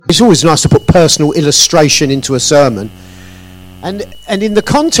It's always nice to put personal illustration into a sermon. And in the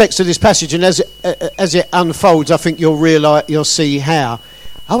context of this passage, and as it unfolds, I think you'll see how.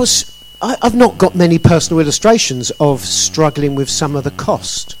 I've not got many personal illustrations of struggling with some of the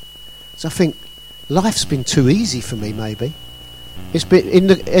cost. So I think life's been too easy for me. Maybe it's been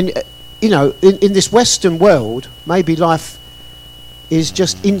in this Western world. Maybe life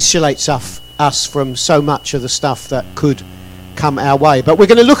just insulates us from so much of the stuff that could come our way. But we're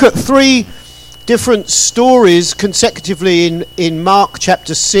going to look at 3 different stories consecutively in Mark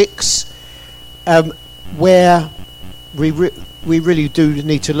chapter 6, where we really do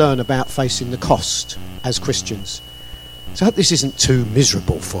need to learn about facing the cost as Christians. So I hope this isn't too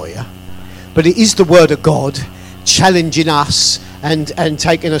miserable for you, but it is the Word of God challenging us and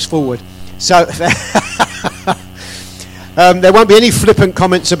taking us forward. So there won't be any flippant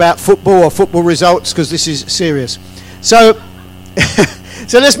comments about football or football results, because this is serious. So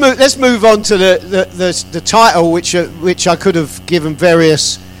so let's move on to the title, which I could have given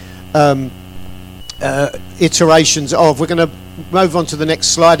various iterations of. We're going to move on to the next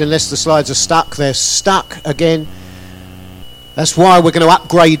slide, unless the slides are stuck. They're stuck again. That's why we're going to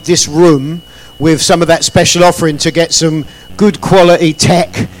upgrade this room with some of that special offering to get some good quality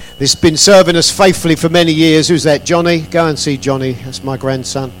tech that's been serving us faithfully for many years. Who's that? Johnny? Go and see Johnny. That's my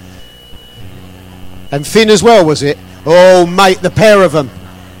grandson. And Finn as well, was it? Oh, mate, the pair of them.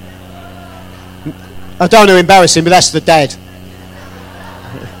 I don't want to embarrass him, but that's the dad.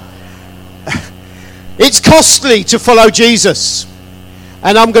 It's costly to follow Jesus.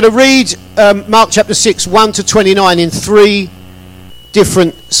 And I'm going to read Mark chapter 6, 1 to 29 in 3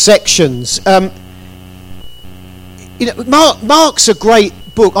 different sections. Mark's a great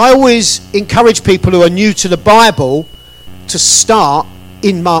book. I always encourage people who are new to the Bible to start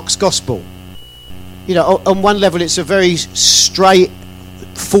in Mark's Gospel. On one level, it's a very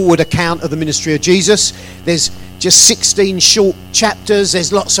straightforward account of the ministry of Jesus. There's just 16 short chapters.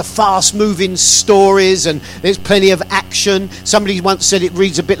 There's lots of fast-moving stories, and there's plenty of action. Somebody once said it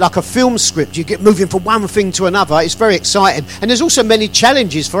reads a bit like a film script. You get moving from one thing to another. It's very exciting. And there's also many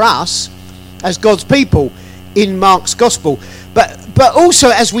challenges for us as God's people in Mark's Gospel. But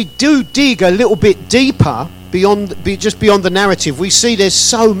also, as we do dig a little bit deeper, beyond the narrative, we see there's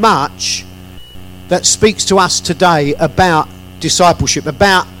so much that speaks to us today about discipleship,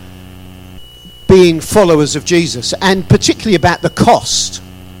 about being followers of Jesus, and particularly about the cost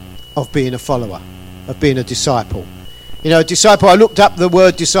of being a follower, of being a disciple. A disciple, I looked up the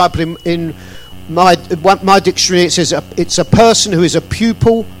word disciple in my dictionary. It says it's a person who is a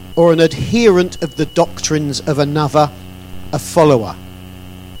pupil or an adherent of the doctrines of another, a follower.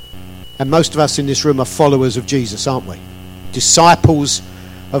 And most of us in this room are followers of Jesus, aren't we? Disciples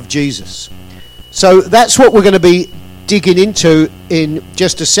of Jesus. So that's what we're going to be digging into in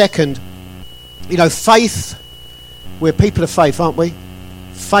just a second. Faith, we're people of faith, aren't we?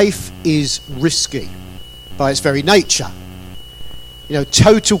 Faith is risky by its very nature.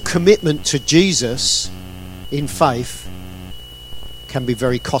 Total commitment to Jesus in faith can be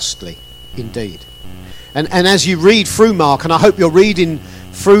very costly indeed. And as you read through Mark, and I hope you're reading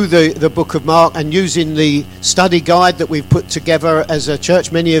through the book of Mark and using the study guide that we've put together as a church.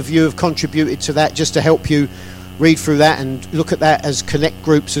 Many of you have contributed to that just to help you read through that and look at that as connect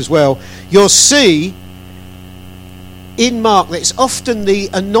groups as well. You'll see in Mark that it's often the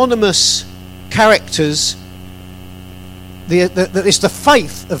anonymous characters, it's the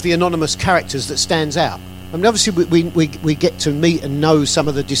faith of the anonymous characters that stands out. I mean, obviously we get to meet and know some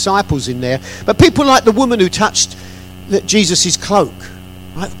of the disciples in there, but people like the woman who touched Jesus' cloak,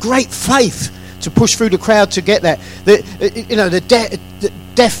 right? Great faith to push through the crowd to get that. The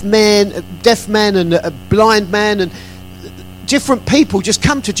deaf man and a blind man, and different people just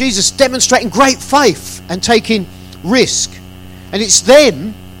come to Jesus demonstrating great faith and taking risk. And it's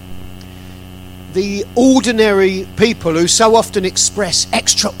them, the ordinary people, who so often express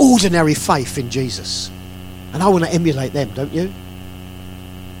extraordinary faith in Jesus. And I want to emulate them, don't you?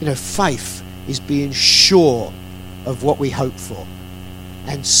 Faith is being sure of what we hope for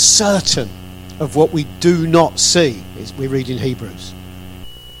and certain of what we do not see, as we read in Hebrews.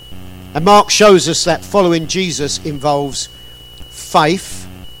 And Mark shows us that following Jesus involves faith,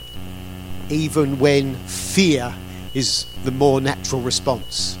 even when fear is the more natural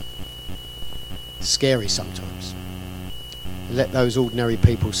response. Scary sometimes. Let those ordinary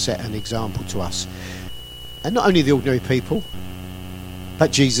people set an example to us. And not only the ordinary people,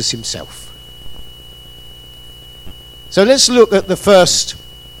 but Jesus himself. So let's look at the first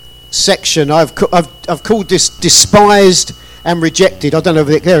section. I've called this despised and rejected. I don't know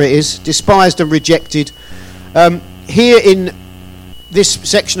if there it is. Despised and rejected. Here in this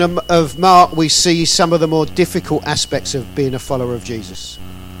section of Mark, we see some of the more difficult aspects of being a follower of Jesus.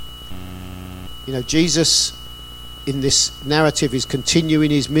 You know, Jesus, in this narrative, is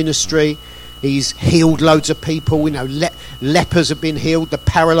continuing his ministry. He's healed loads of people. You know, lepers have been healed. The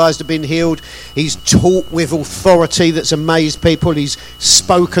paralysed have been healed. He's taught with authority that's amazed people. He's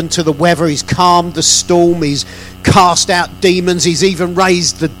spoken to the weather. He's calmed the storm. He's cast out demons. He's even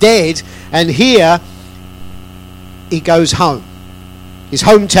raised the dead. And here, he goes home. His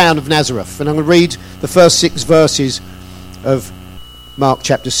hometown of Nazareth. And I'm going to read the first 6 verses of Mark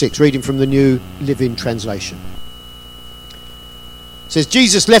chapter 6, reading from the New Living Translation. It says,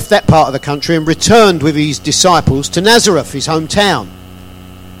 Jesus left that part of the country and returned with his disciples to Nazareth, his hometown.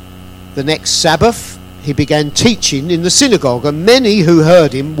 The next Sabbath, he began teaching in the synagogue, and many who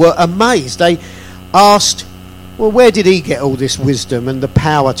heard him were amazed. They asked, well, where did he get all this wisdom and the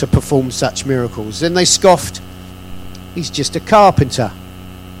power to perform such miracles? Then they scoffed, he's just a carpenter,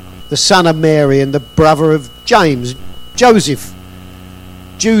 the son of Mary and the brother of James, Joseph,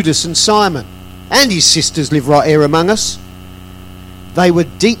 Judas and Simon, and his sisters live right here among us. They were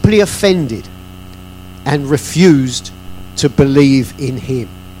deeply offended and refused to believe in him.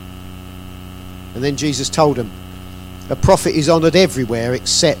 And then Jesus told them, a prophet is honoured everywhere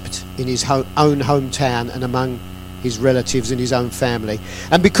except in his own hometown and among his relatives and his own family.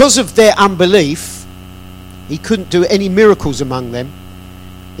 And because of their unbelief, he couldn't do any miracles among them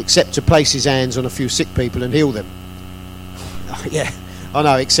except to place his hands on a few sick people and heal them. Yeah, I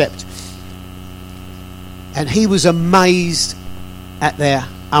know, except. And he was amazed at their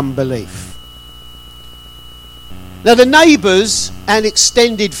unbelief. Now the neighbours and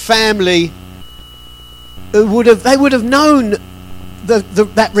extended family would have known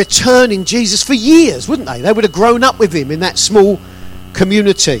that return in Jesus for years, wouldn't they? They would have grown up with him in that small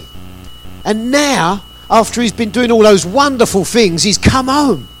community. And now, after he's been doing all those wonderful things, he's come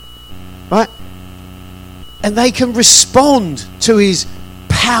home, right? And they can respond to his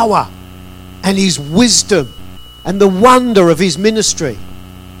power and his wisdom and the wonder of his ministry.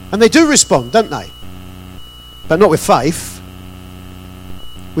 And they do respond, don't they? But not with faith,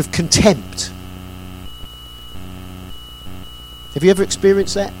 with contempt. Have you ever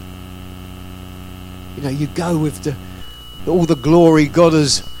experienced that? You know, you go with all the glory God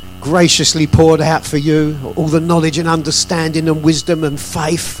has graciously poured out for you, all the knowledge and understanding and wisdom and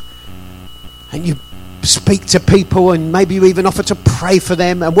faith, and you speak to people and maybe you even offer to pray for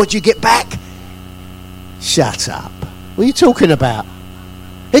them, and what do you get back? Shut up. What are you talking about?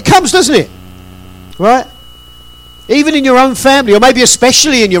 It comes, doesn't it? Right? Even in your own family, or maybe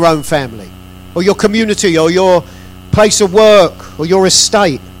especially in your own family, or your community, or your place of work, or your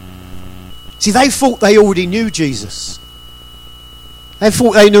estate. See, they thought they already knew Jesus. They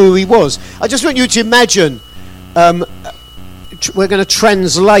thought they knew who he was. I just want you to imagine, we're going to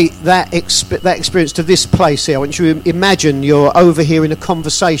translate that experience to this place here. I want you to imagine you're over here in a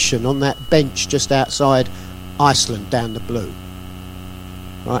conversation on that bench just outside Iceland down the blue.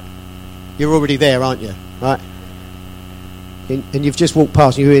 Right? You're already there, aren't you? Right? And you've just walked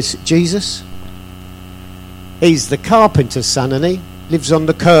past and you hear, Jesus? He's the carpenter's son, and he lives on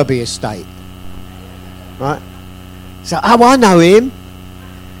the Kirby estate. Right? So, oh, I know him.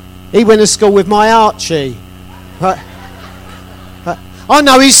 He went to school with my Archie. Right? I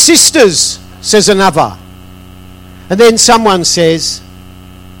know his sisters, says another. And then someone says,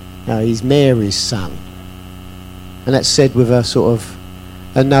 no, he's Mary's son. And that's said with a sort of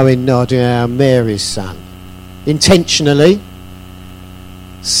a knowing nod, Mary's son. Intentionally,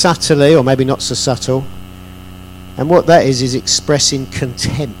 subtly, or maybe not so subtle. And what that is expressing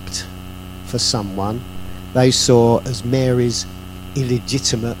contempt for someone they saw as Mary's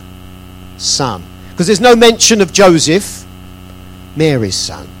illegitimate son. Because there's no mention of Joseph, Mary's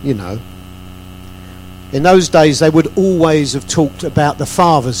son, you know. In those days, they would always have talked about the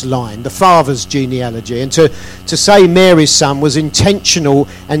father's line, the father's genealogy. And to say Mary's son was intentional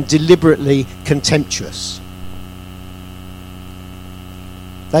and deliberately contemptuous.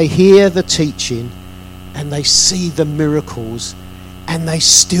 They hear the teaching and they see the miracles and they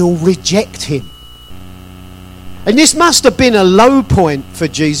still reject him. And this must have been a low point for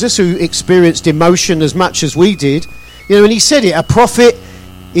Jesus, who experienced emotion as much as we did. You know, and he said it, a prophet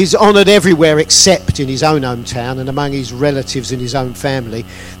is honoured everywhere except in his own hometown and among his relatives and his own family.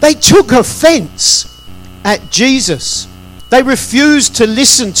 They took offence at Jesus. They refused to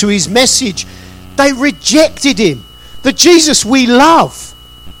listen to his message. They rejected him. The Jesus we love.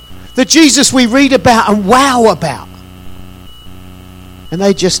 The Jesus we read about and wow about. And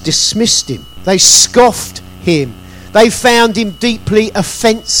they just dismissed him. They scoffed him. They found him deeply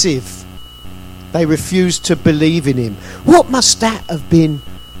offensive. They refused to believe in him. What must that have been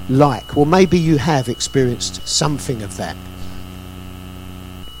like? Well, maybe you have experienced something of that.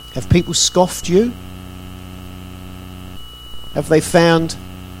 Have people scoffed you? Have they found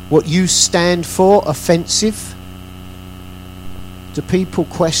what you stand for offensive? Do people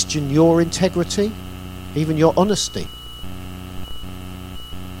question your integrity, even your honesty?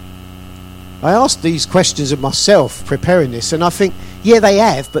 I asked these questions of myself preparing this, and I think, yeah, they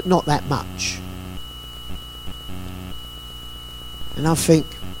have, but not that much. And I think,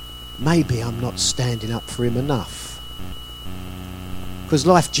 maybe I'm not standing up for him enough. Because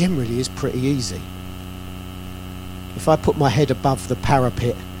life generally is pretty easy. If I put my head above the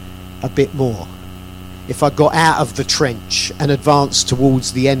parapet a bit more, if I got out of the trench and advanced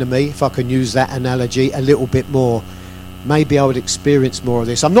towards the enemy, if I can use that analogy a little bit more, maybe I would experience more of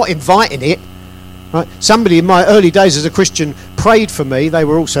this. I'm not inviting it. Right? Somebody in my early days as a Christian prayed for me, they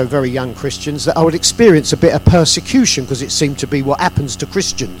were also very young Christians, that I would experience a bit of persecution, because it seemed to be what happens to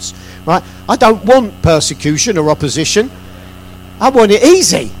Christians. Right? I don't want persecution or opposition. I want it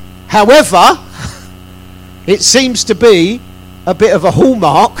easy. However, it seems to be a bit of a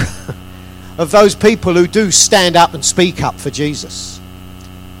hallmark of those people who do stand up and speak up for Jesus.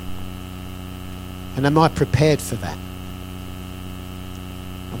 And am I prepared for that?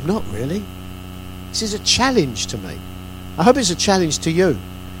 I'm not really. This is a challenge to me. I hope it's a challenge to you.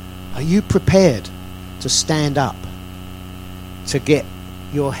 Are you prepared to stand up, to get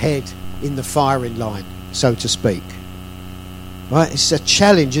your head in the firing line, so to speak? Right? It's a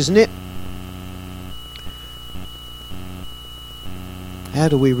challenge, isn't it? How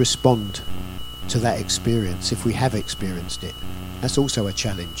do we respond to that experience if we have experienced it? That's also a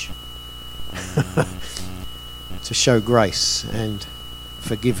challenge. To show grace and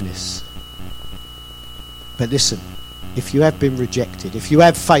forgiveness. But listen, if you have been rejected, if you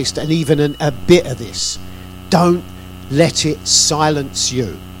have faced and even a bit of this, don't let it silence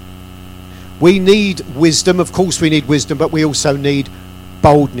you. We need wisdom. Of course we need wisdom, but we also need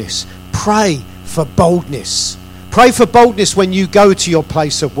boldness. Pray for boldness. Pray for boldness when you go to your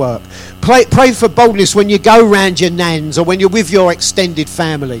place of work. Pray for boldness when you go round your nans or when you're with your extended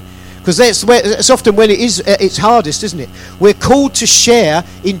family. Because that's often when it's hardest, isn't it? We're called to share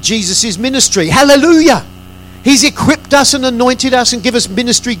in Jesus' ministry. Hallelujah! He's equipped us and anointed us and give us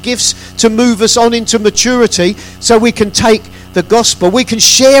ministry gifts to move us on into maturity so we can take the gospel. We can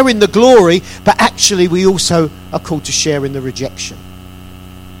share in the glory, but actually we also are called to share in the rejection.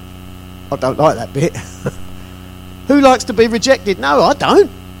 I don't like that bit. Who likes to be rejected? No, I don't.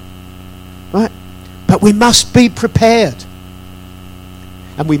 Right? But we must be prepared.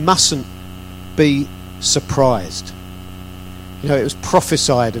 And we mustn't be surprised. You know, it was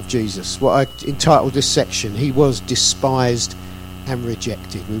prophesied of Jesus, what I entitled this section, he was despised and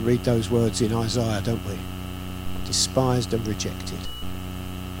rejected. We read those words in Isaiah, don't we? Despised and rejected.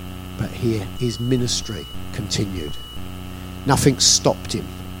 But here, his ministry continued. Nothing stopped him.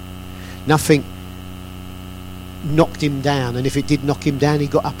 Nothing knocked him down, and if it did knock him down, he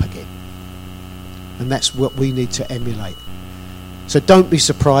got up again. And that's what we need to emulate. So don't be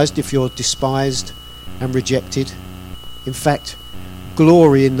surprised if you're despised and rejected. In fact,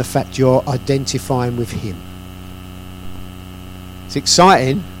 glory in the fact you're identifying with him. It's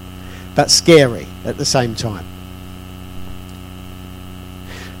exciting, but scary at the same time.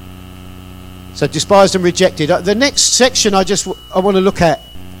 So despised and rejected. The next section I want to look at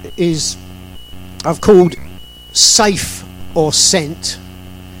is, I've called safe or sent.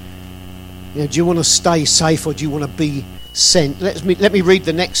 You know, do you want to stay safe or do you want to be sent? Let me read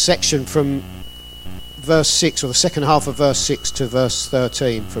the next section from verse 6, or the second half of verse 6 to verse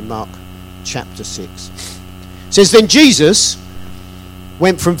 13 from Mark chapter 6. It says, then Jesus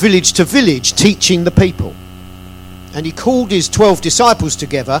went from village to village teaching the people. And he called his 12 disciples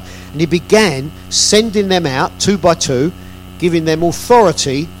together, and he began sending them out 2 by 2, giving them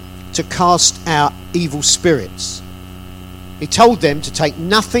authority to cast out evil spirits. He told them to take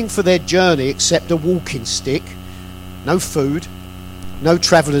nothing for their journey except a walking stick, no food, no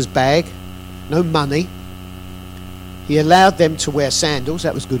traveller's bag, no money. He allowed them to wear sandals,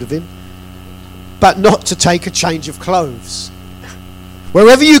 that was good of him, but not to take a change of clothes.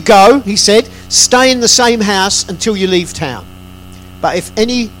 Wherever you go, he said, stay in the same house until you leave town. But if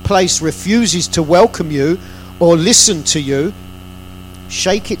any place refuses to welcome you or listen to you,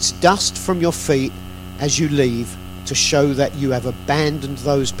 shake its dust from your feet as you leave to show that you have abandoned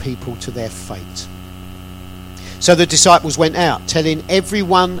those people to their fate. So the disciples went out, telling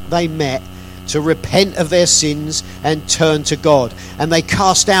everyone they met to repent of their sins and turn to God. And they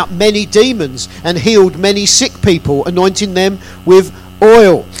cast out many demons and healed many sick people, anointing them with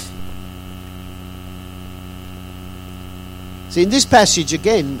oil. See, in this passage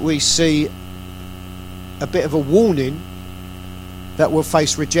again, we see a bit of a warning that we'll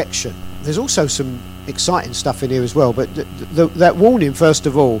face rejection. There's also some exciting stuff in here as well, but that warning, first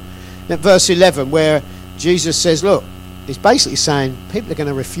of all, at verse 11, where Jesus says, look, he's basically saying people are going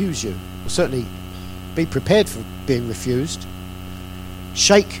to refuse you. Well, certainly be prepared for being refused.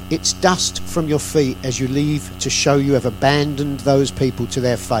 Shake its dust from your feet as you leave to show you have abandoned those people to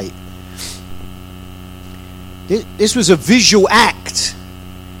their fate. This was a visual act.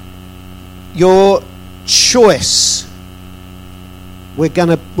 Your choice.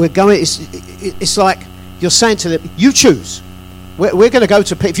 It's like you're saying to them, you choose. We're going to go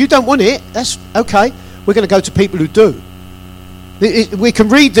to people. If you don't want it, that's okay. We're going to go to people who do. We can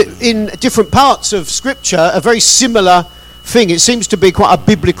read that in different parts of Scripture, a very similar thing. It seems to be quite a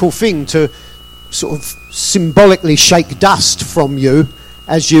biblical thing to sort of symbolically shake dust from you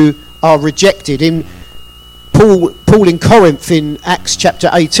as you are rejected. In Paul in Corinth in Acts chapter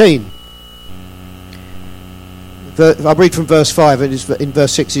 18, I read from verse 5, and in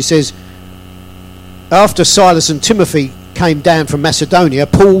verse 6 he says, after Silas and Timothy came down from Macedonia,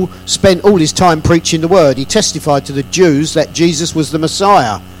 Paul spent all his time preaching the word. He testified to the Jews that Jesus was the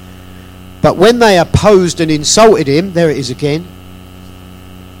Messiah. But when they opposed and insulted him, there it is again,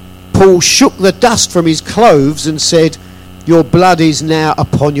 Paul shook the dust from his clothes and said, your blood is now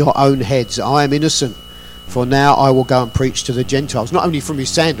upon your own heads. I am innocent, for now I will go and preach to the Gentiles. Not only from his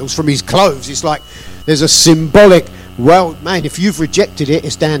sandals, from his clothes. It's like there's a symbolic, well, man, if you've rejected it,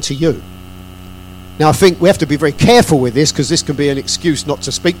 it's down to you. Now, I think we have to be very careful with this, because this can be an excuse not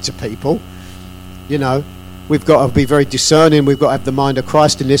to speak to people. You know, we've got to be very discerning. We've got to have the mind of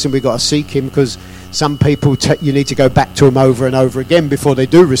Christ in this, and we've got to seek him, because some people, you need to go back to them over and over again before they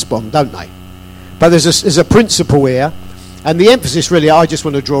do respond, don't they? But there's a principle here, and the emphasis really I just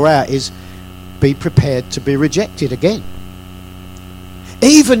want to draw out is be prepared to be rejected again.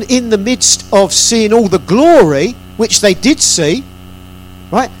 Even in the midst of seeing all the glory, which they did see,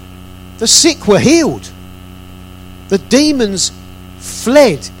 right? The sick were healed. The demons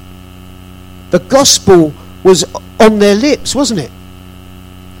fled. The gospel was on their lips, wasn't it?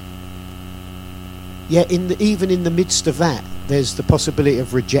 Yet even in the midst of that, there's the possibility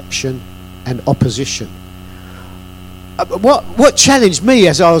of rejection and opposition. What challenged me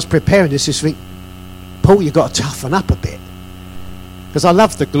as I was preparing this is think, Paul, you've got to toughen up a bit. Because I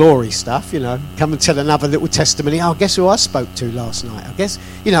love the glory stuff, you know. Come and tell another little testimony. Oh, guess who I spoke to last night? I guess,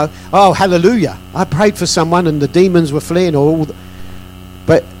 you know, oh, hallelujah. I prayed for someone and the demons were fleeing.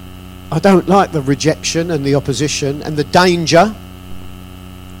 But I don't like the rejection and the opposition and the danger.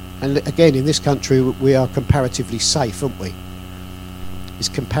 And again, in this country, we are comparatively safe, aren't we? It's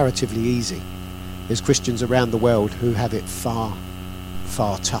comparatively easy. There's Christians around the world who have it far,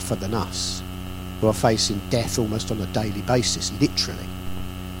 far tougher than us, who are facing death almost on a daily basis, literally.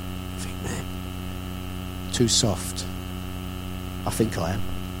 I think, man, too soft. I think I am.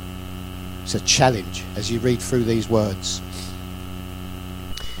 It's a challenge as you read through these words.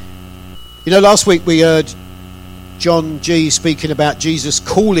 You know, last week we heard John G. speaking about Jesus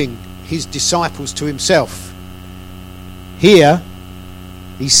calling his disciples to himself. Here,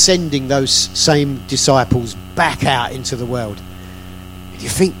 he's sending those same disciples back out into the world. Do you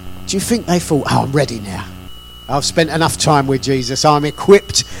think they thought, oh, I'm ready now. I've spent enough time with Jesus. I'm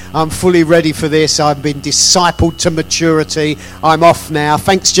equipped. I'm fully ready for this. I've been discipled to maturity. I'm off now.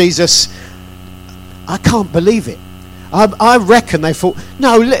 Thanks, Jesus. I can't believe it. I reckon they thought,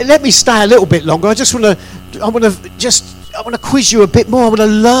 no, let me stay a little bit longer. I want to quiz you a bit more. I want to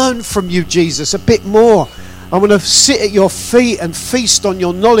learn from you, Jesus, a bit more. I want to sit at your feet and feast on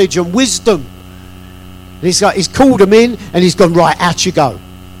your knowledge and wisdom. And he's called them in and he's gone, right, out you go.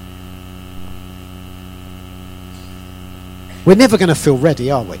 We're never going to feel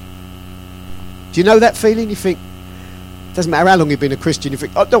ready, are we? Do you know that feeling? You think, it doesn't matter how long you've been a Christian, you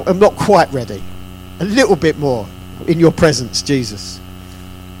think, oh, no, I'm not quite ready. A little bit more in your presence, Jesus.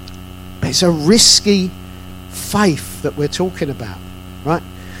 But it's a risky faith that we're talking about, right?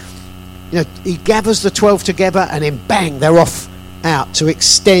 You know, he gathers the 12 together and then bang, they're off out to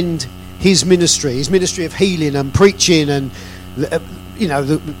extend his ministry of healing and preaching and,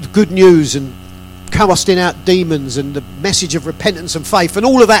 the good news and casting out demons and the message of repentance and faith and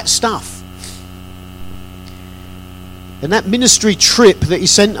all of that stuff. And that ministry trip that he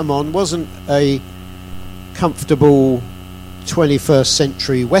sent them on wasn't a comfortable 21st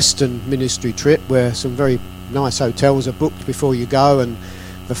century Western ministry trip where some very nice hotels are booked before you go and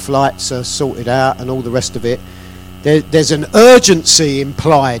the flights are sorted out and all the rest of it. There's an urgency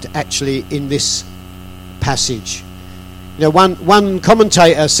implied actually in this passage. You know, one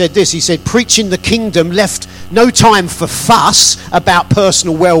commentator said this. He said, preaching the kingdom left no time for fuss about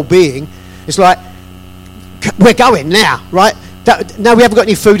personal well-being. It's like, we're going now, right? No, we haven't got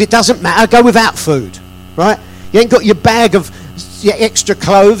any food. It doesn't matter. Go without food, right? You ain't got your bag of your extra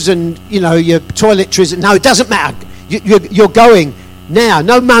clothes and, you know, your toiletries. No, it doesn't matter. You're going now.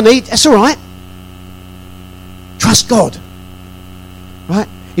 No money. That's all right. Trust God, right?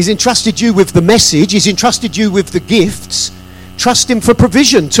 He's entrusted you with the message. He's entrusted you with the gifts. Trust him for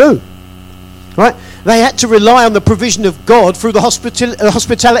provision too, right? They had to rely on the provision of God through the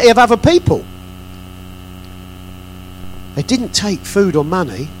hospitality of other people. They didn't take food or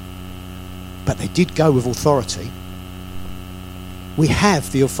money, but they did go with authority. We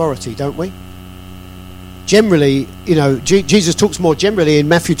have the authority, don't we? Generally, you know, Jesus talks more generally in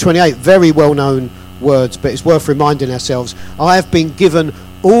Matthew 28, very well-known words, but it's worth reminding ourselves. I have been given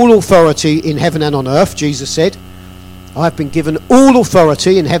all authority in heaven and on earth, Jesus said. I have been given all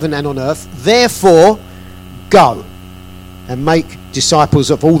authority in heaven and on earth. Therefore, go and make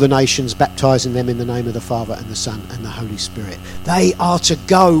disciples of all the nations, baptizing them in the name of the Father and the Son and the Holy Spirit. They are to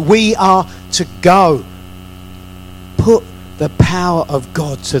go. We are to go. Put the power of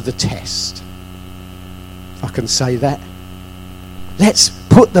God to the test. If I can say that. Let's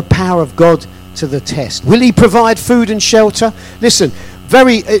put the power of God to the test. Will he provide food and shelter? Listen,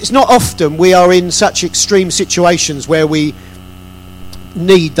 it's not often we are in such extreme situations where we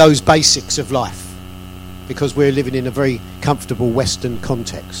need those basics of life, because we're living in a very comfortable Western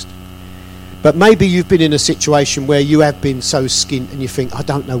context. But maybe you've been in a situation where you have been so skint and you think, I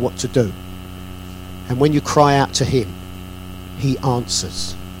don't know what to do. And when you cry out to him, he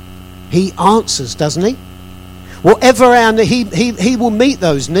answers. He answers, doesn't he? Whatever our he will meet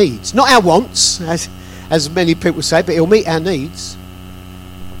those needs. Not our wants, as many people say, but he'll meet our needs.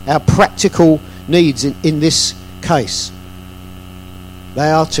 Our practical needs in this case. They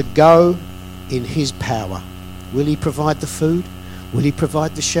are to go in his power. Will he provide the food? Will he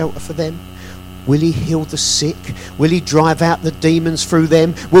provide the shelter for them? Will he heal the sick? Will he drive out the demons through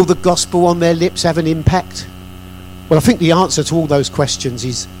them? Will the gospel on their lips have an impact? Well, I think the answer to all those questions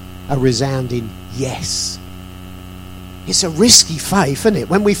is a resounding yes. It's a risky faith, isn't it?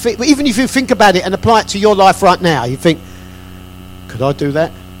 When even if you think about it and apply it to your life right now, you think, could I do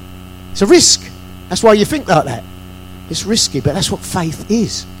that? It's a risk. That's why you think like that. It's risky, but that's what faith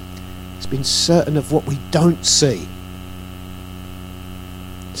is. It's being certain of what we don't see.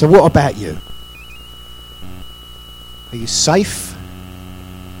 So what about you? Are you safe?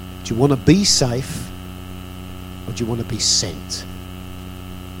 Do you want to be safe? Or do you want to be sent?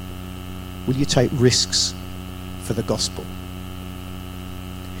 Will you take risks for the gospel?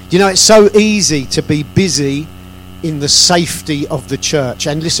 You know, it's so easy to be busy in the safety of the church.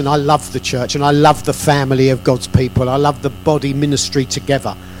 And listen, I love the church and I love the family of God's people. I love the body ministry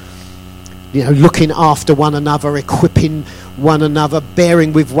together. You know, looking after one another, equipping one another,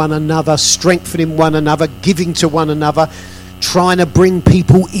 bearing with one another, strengthening one another, giving to one another, trying to bring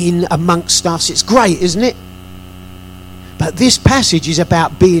people in amongst us. It's great, isn't it? But this passage is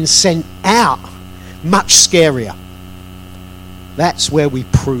about being sent out. Much scarier. That's where we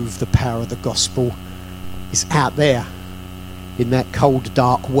prove the power of the gospel. It's out there in that cold,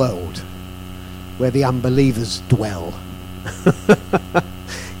 dark world where the unbelievers dwell.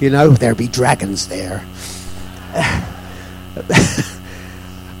 You know, there'll be dragons there.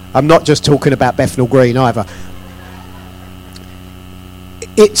 I'm not just talking about Bethnal Green either.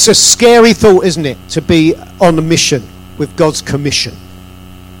 It's a scary thought, isn't it, to be on a mission with God's commission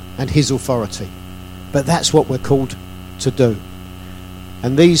and his authority. But that's what we're called to do.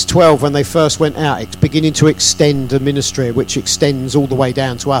 And these 12, when they first went out, it's beginning to extend the ministry, which extends all the way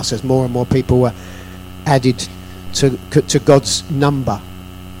down to us as more and more people were added to God's number.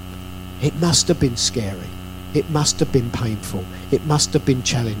 It must have been scary. It must have been painful. It must have been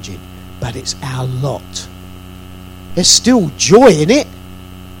challenging. But it's our lot. There's still joy in it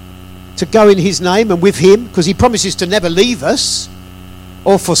to go in his name and with him, because he promises to never leave us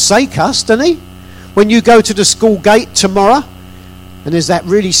or forsake us, doesn't he? When you go to the school gate tomorrow and there's that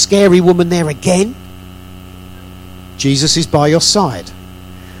really scary woman there again, Jesus is by your side.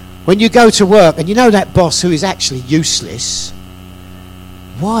 When you go to work and you know that boss who is actually useless,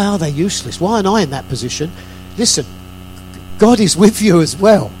 why are they useless? Why am I in that position? Listen, God is with you as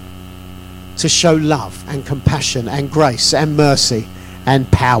well to show love and compassion and grace and mercy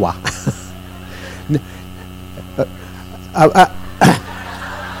and power.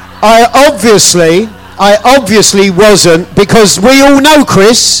 I obviously wasn't, because we all know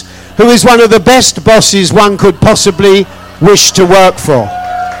Chris, who is one of the best bosses one could possibly wish to work for.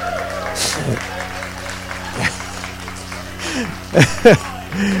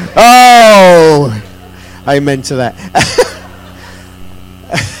 Oh, amen to that.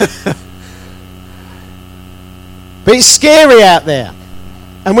 But it's scary out there.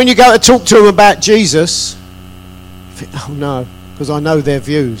 And when you go to talk to them about Jesus, you think, oh no, because I know their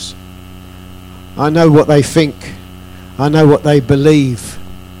views. I know what they think. I know what they believe.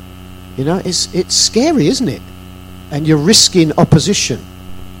 You know, it's scary, isn't it? And you're risking opposition.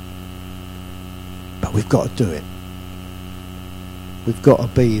 But we've got to do it. We've got to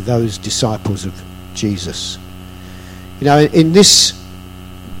be those disciples of Jesus. You know, in this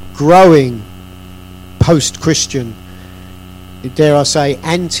growing post-Christian, dare I say,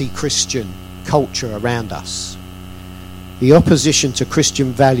 anti-Christian culture around us, the opposition to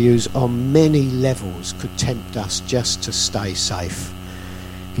Christian values on many levels could tempt us just to stay safe,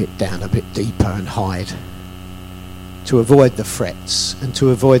 get down a bit deeper and hide, to avoid the threats and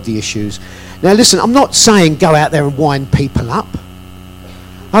to avoid the issues. Now listen, I'm not saying go out there and wind people up.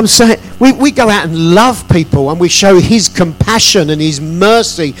 I'm saying we go out and love people and we show his compassion and his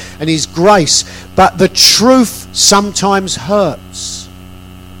mercy and his grace. But the truth sometimes hurts.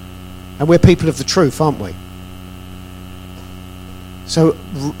 And we're people of the truth, aren't we? So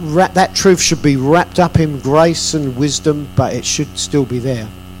that truth should be wrapped up in grace and wisdom, but it should still be there.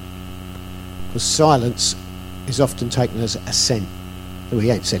 Because silence is often taken as assent. Oh, he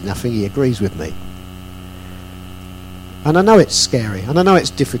ain't said nothing, he agrees with me. And I know it's scary, and I know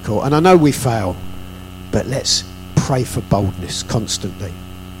it's difficult, and I know we fail, but let's pray for boldness constantly.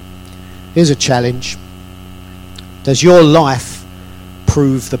 Here's a challenge. Does your life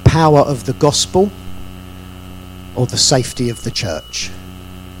prove the power of the gospel or the safety of the church?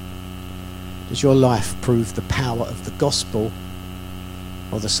 Does your life prove the power of the gospel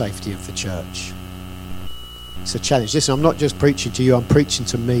or the safety of the church? It's a challenge. Listen, I'm not just preaching to you, I'm preaching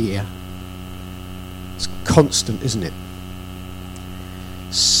to me here. It's constant, isn't it?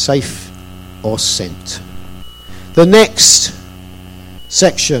 Safe or sent. The next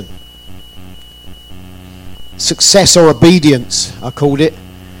section, success or obedience, I called it.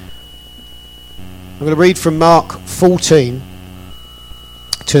 I'm going to read from Mark 14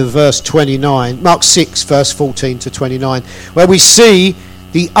 to verse 29. Mark 6, verse 14 to 29, where we see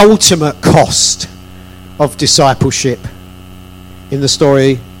the ultimate cost of discipleship in the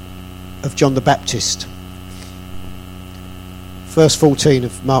story of John the Baptist. Verse 14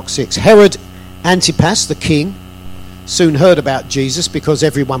 of Mark 6. Herod Antipas, the king, soon heard about Jesus because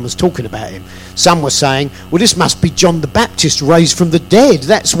everyone was talking about him. Some were saying, well, this must be John the Baptist raised from the dead.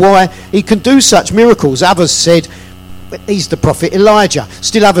 That's why he can do such miracles. Others said, he's the prophet Elijah.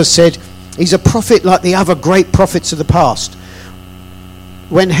 Still others said, he's a prophet like the other great prophets of the past.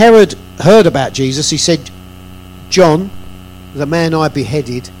 When Herod heard about Jesus, he said, John, the man I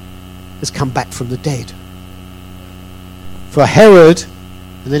beheaded, has come back from the dead. For Herod,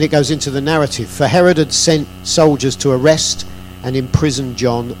 and then it goes into the narrative, for Herod had sent soldiers to arrest and imprison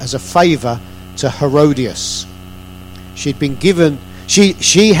John as a favour to Herodias. She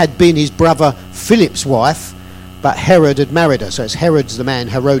had been his brother Philip's wife, but Herod had married her. So it's Herod's the man,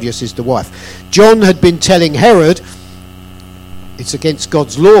 Herodias is the wife. John had been telling Herod, it's against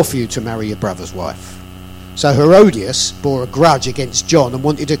God's law for you to marry your brother's wife. So Herodias bore a grudge against John and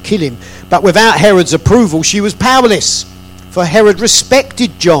wanted to kill him. But without Herod's approval, she was powerless. For Herod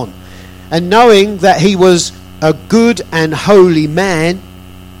respected John, and knowing that he was a good and holy man,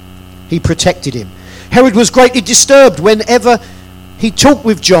 he protected him. Herod was greatly disturbed whenever he talked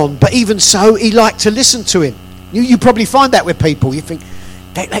with John, but even so, he liked to listen to him. You probably find that with people. You think,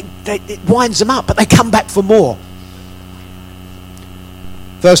 it winds them up, but they come back for more.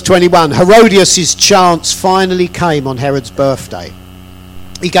 Verse 21, Herodias' chance finally came on Herod's birthday.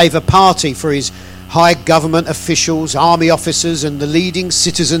 He gave a party for his high government officials, army officers, and the leading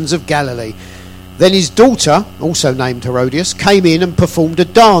citizens of Galilee. Then his daughter, also named Herodias, came in and performed a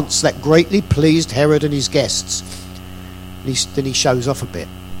dance that greatly pleased Herod and his guests. Then he shows off a bit.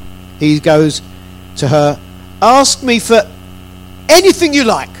 He goes to her, ask me for anything you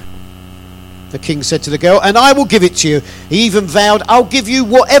like. The king said to the girl, and I will give it to you. He even vowed, I'll give you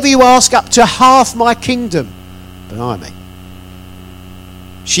whatever you ask, up to half my kingdom. Blimey.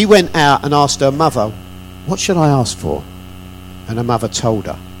 She went out and asked her mother, what should I ask for? And her mother told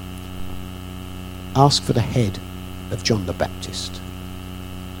her, ask for the head of John the Baptist.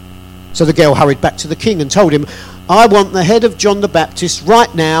 So the girl hurried back to the king and told him, I want the head of John the Baptist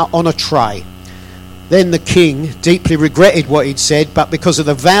right now on a tray. Then the king deeply regretted what he'd said, but because of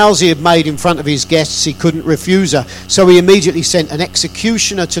the vows he had made in front of his guests, he couldn't refuse her. So he immediately sent an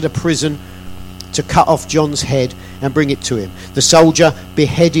executioner to the prison to cut off John's head and bring it to him. The soldier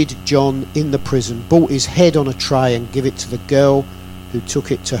beheaded John in the prison, brought his head on a tray and gave it to the girl who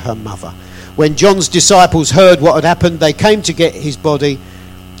took it to her mother. When John's disciples heard what had happened, they came to get his body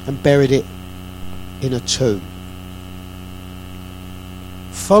and buried it in a tomb.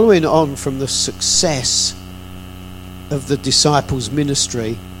 Following on from the success of the disciples'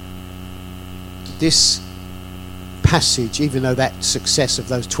 ministry, this passage, even though that success of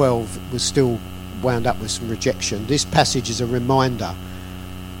those 12 was still wound up with some rejection, this passage is a reminder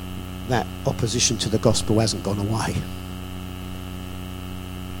that opposition to the gospel hasn't gone away.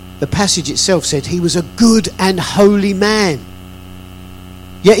 The passage itself said he was a good and holy man,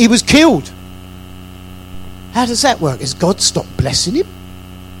 yet he was killed. How does that work? Has God stopped blessing him?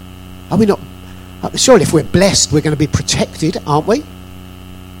 Are we not? Surely if we're blessed, we're going to be protected, aren't we?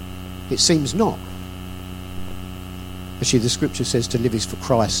 It seems not. Actually, the scripture says to live is for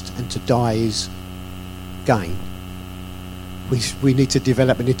Christ and to die is gain. We need to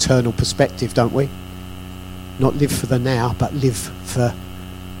develop an eternal perspective, don't we? Not live for the now, but live for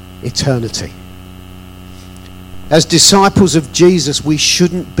eternity. As disciples of Jesus, we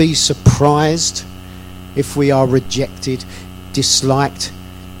shouldn't be surprised if we are rejected, disliked,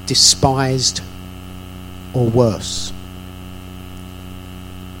 despised, or worse.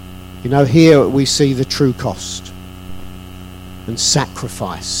 You know, here we see the true cost and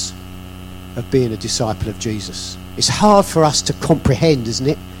sacrifice of being a disciple of Jesus. It's hard for us to comprehend, isn't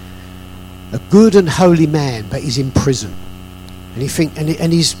it? A good and holy man, but he's in prison. And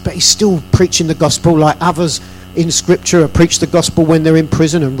he's still preaching the gospel like others in Scripture have preached the gospel when they're in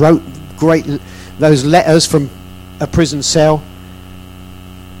prison and wrote those letters from a prison cell.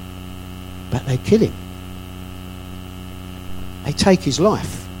 But they kill him. They take his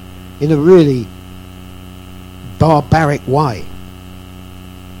life in a really barbaric way.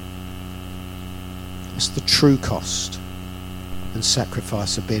 That's the true cost and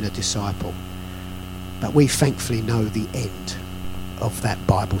sacrifice of being a disciple. But we thankfully know the end of that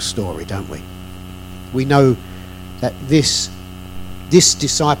Bible story, don't we? We know that this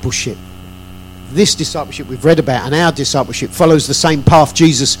discipleship we've read about, and our discipleship follows the same path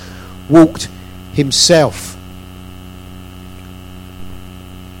Jesus walked himself.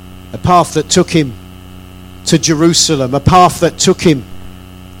 A path that took him to Jerusalem, a path that took him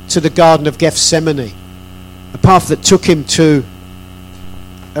to the Garden of Gethsemane, a path that took him to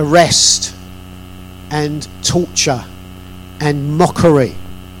arrest and torture and mockery,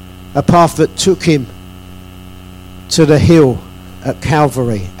 a path that took him to the hill at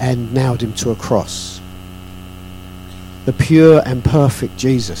Calvary and nailed him to a cross. The pure and perfect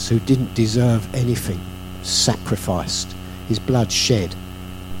Jesus, who didn't deserve anything, sacrificed, his blood shed,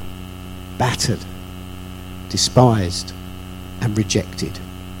 battered, despised and rejected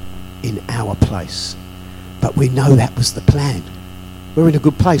in our place. But we know that was the plan. We're in a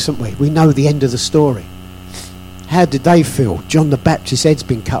good place, aren't we? We know the end of the story. How did they feel? John the Baptist's head's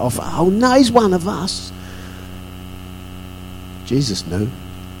been cut off. Oh no, he's one of us. Jesus knew.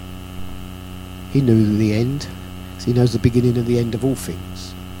 He knew the end. He knows the beginning and the end of all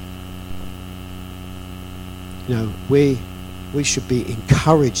things. You know, we should be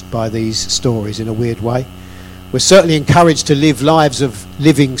encouraged by these stories in a weird way. We're certainly encouraged to live lives of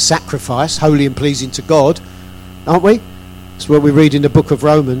living sacrifice, holy and pleasing to God, aren't we? That's what we read in the book of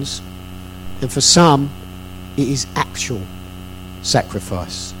Romans. And for some, it is actual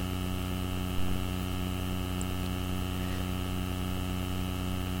sacrifice.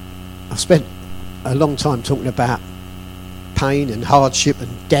 I've spent a long time talking about pain and hardship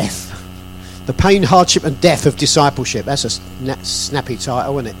and death. The pain, hardship and death of discipleship. That's a snappy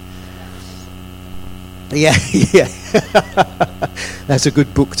title, isn't it? Yeah. That's a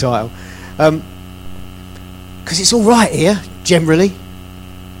good book title. Because it's all right here, generally.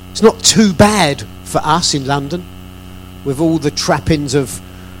 It's not too bad for us in London, with all the trappings of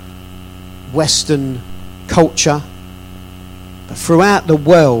Western culture. But throughout the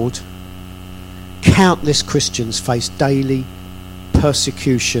world, countless Christians face daily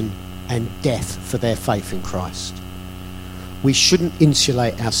persecution and death for their faith in Christ. We shouldn't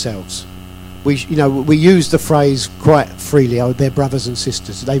insulate ourselves. We use the phrase quite freely, oh, they're brothers and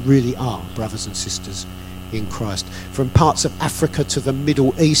sisters. They really are brothers and sisters in Christ. From parts of Africa to the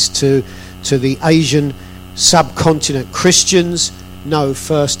Middle East to the Asian subcontinent, Christians know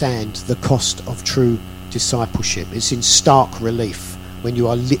firsthand the cost of true discipleship. It's in stark relief when you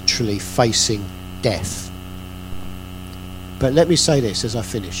are literally facing death. But let me say this as I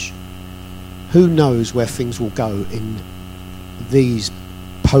finish. Who knows where things will go in these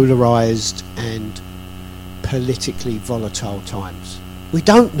polarised and politically volatile times? We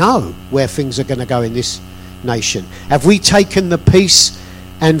don't know where things are going to go in this nation. Have we taken the peace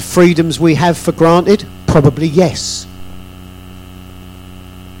and freedoms we have for granted? Probably yes.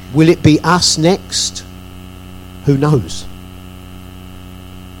 Will it be us next? Who knows?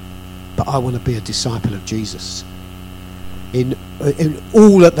 But I want to be a disciple of Jesus in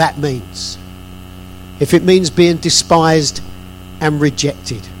all that means. If it means being despised and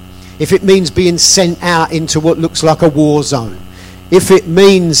rejected, if it means being sent out into what looks like a war zone, if it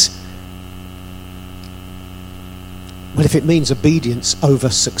means obedience over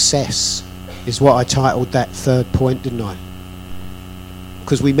success, is what I titled that third point, didn't I?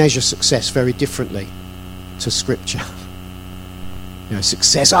 Because we measure success very differently to Scripture. You know,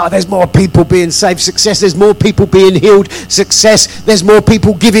 success, there's more people being saved. Success, there's more people being healed. Success, there's more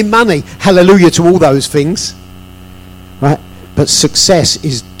people giving money. Hallelujah to all those things. Right? But success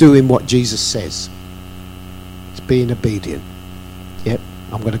is doing what Jesus says. It's being obedient. Yep,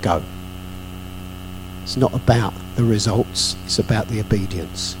 I'm going to go. It's not about the results. It's about the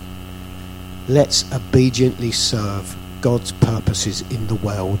obedience. Let's obediently serve God's purposes in the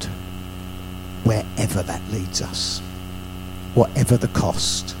world, wherever that leads us, whatever the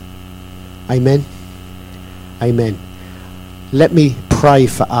cost. Amen. Amen. Let me pray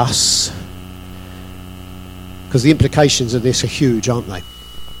for us, because the implications of this are huge, aren't they?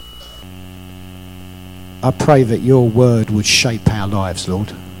 I pray that your word would shape our lives,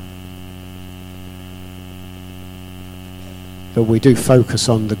 Lord. That we do focus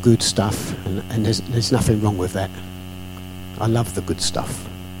on the good stuff, and there's nothing wrong with that. I love the good stuff.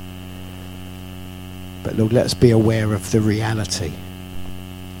 But Lord, let us be aware of the reality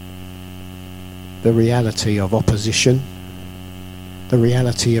of opposition, the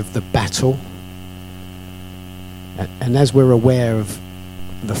reality of the battle. And as we're aware of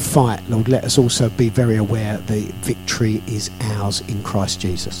the fight, Lord, let us also be very aware the victory is ours in Christ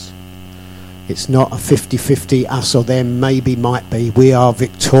Jesus. It's not a 50-50, us or them, maybe, might be. We are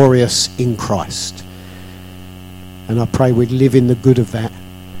victorious in Christ. And I pray we'd live in the good of that,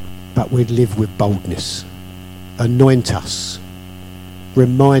 but we'd live with boldness. Anoint us.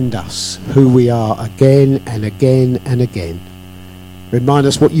 Remind us who we are again and again and again. Remind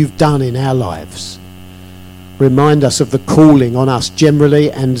us what you've done in our lives. Remind us of the calling on us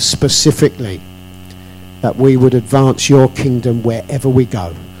generally and specifically, that we would advance your kingdom wherever we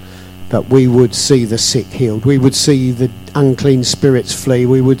go, that we would see the sick healed, we would see the unclean spirits flee,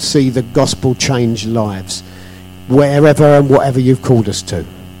 we would see the gospel change lives, wherever and whatever you've called us to.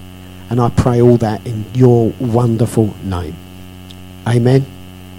 And I pray all that in your wonderful name. Amen.